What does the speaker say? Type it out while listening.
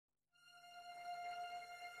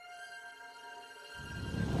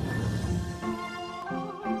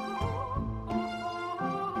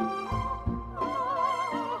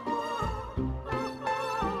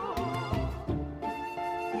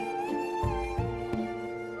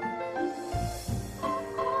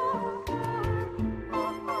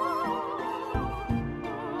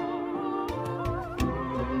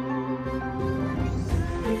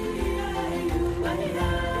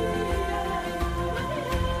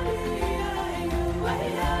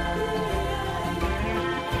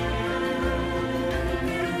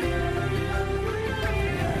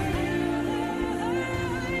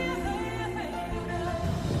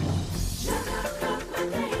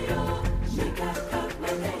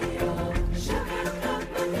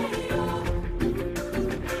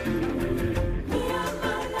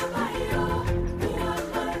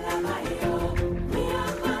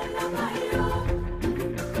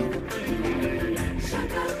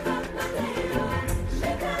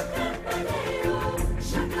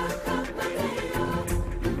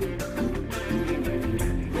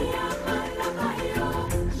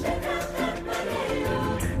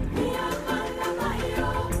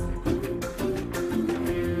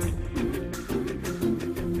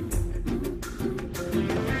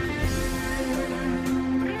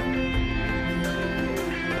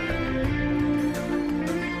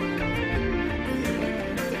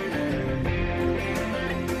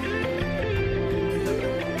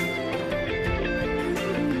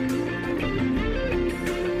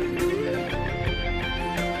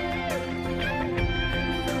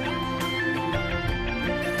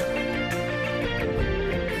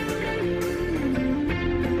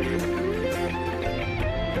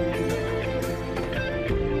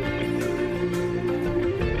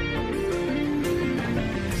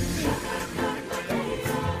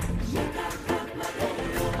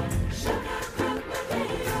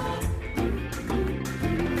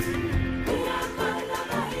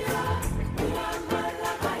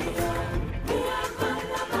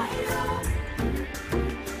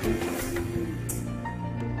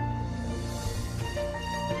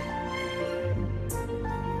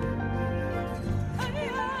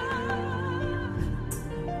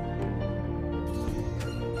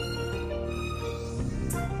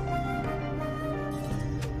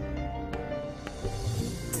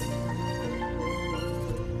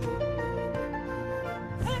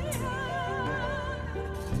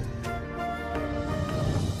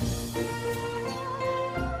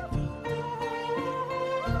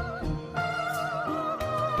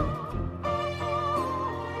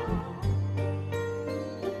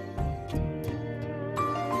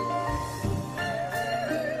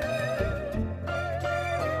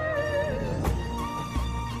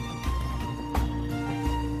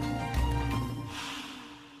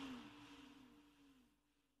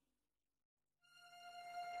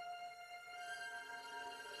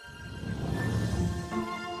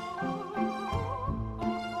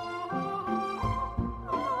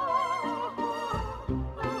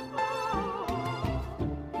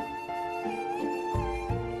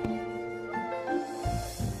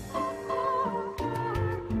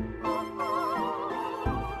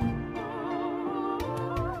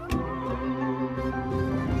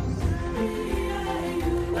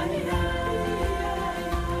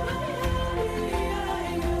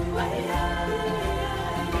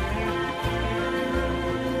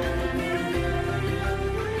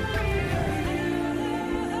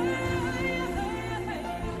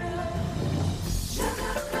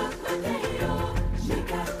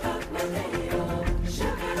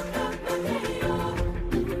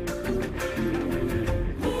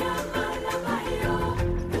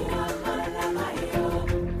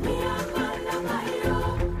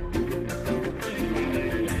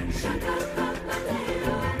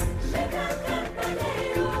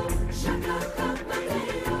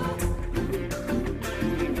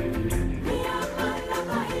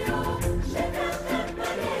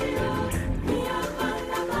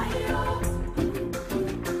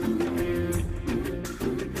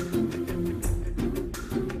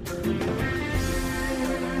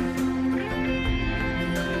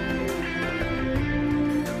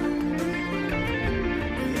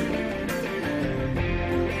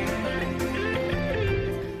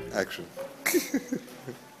action.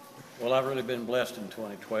 Well, I've really been blessed in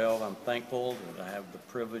 2012. I'm thankful that I have the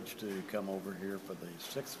privilege to come over here for the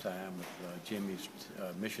 6th time with Jimmy's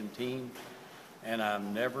mission team. And I've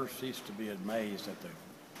never ceased to be amazed at the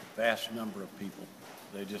vast number of people.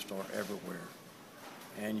 They just are everywhere.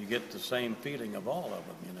 And you get the same feeling of all of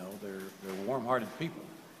them, you know. They're warm-hearted people,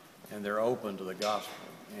 and they're open to the gospel.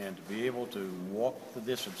 And to be able to walk the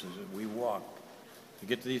distances that we walked, to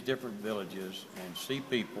get to these different villages and see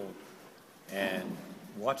people and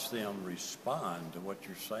watch them respond to what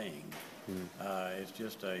you're saying. It's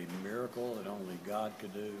just a miracle that only God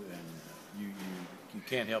could do, and you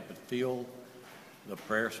can't help but feel the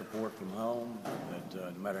prayer support from home,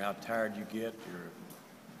 that no matter how tired you get, your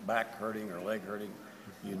back hurting or leg hurting,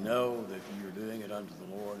 you know that you're doing it unto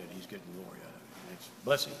the Lord and He's getting glory out of it. It's a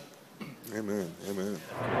blessing. Amen. Amen.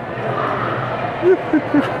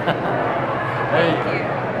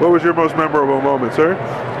 What was your most memorable moment, sir?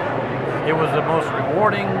 It was the most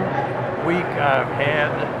rewarding week I've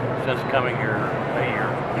had since coming here a year,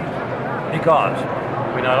 because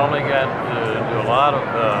we not only got to do a lot of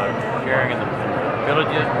sharing in the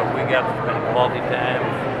villages, but we got to spend quality time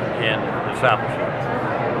in discipleship.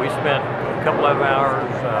 We spent a couple of hours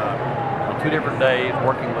on 2 different days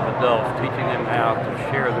working with adults, teaching them how to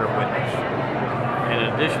share their witness. And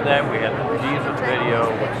in addition to that, we had the Jesus video,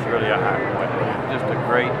 which is really a high point. It was just a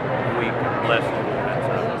great week of blessing. It's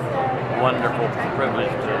a wonderful privilege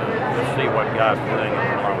to see what God's doing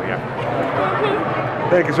in Malawi.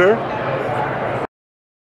 Thank you, sir.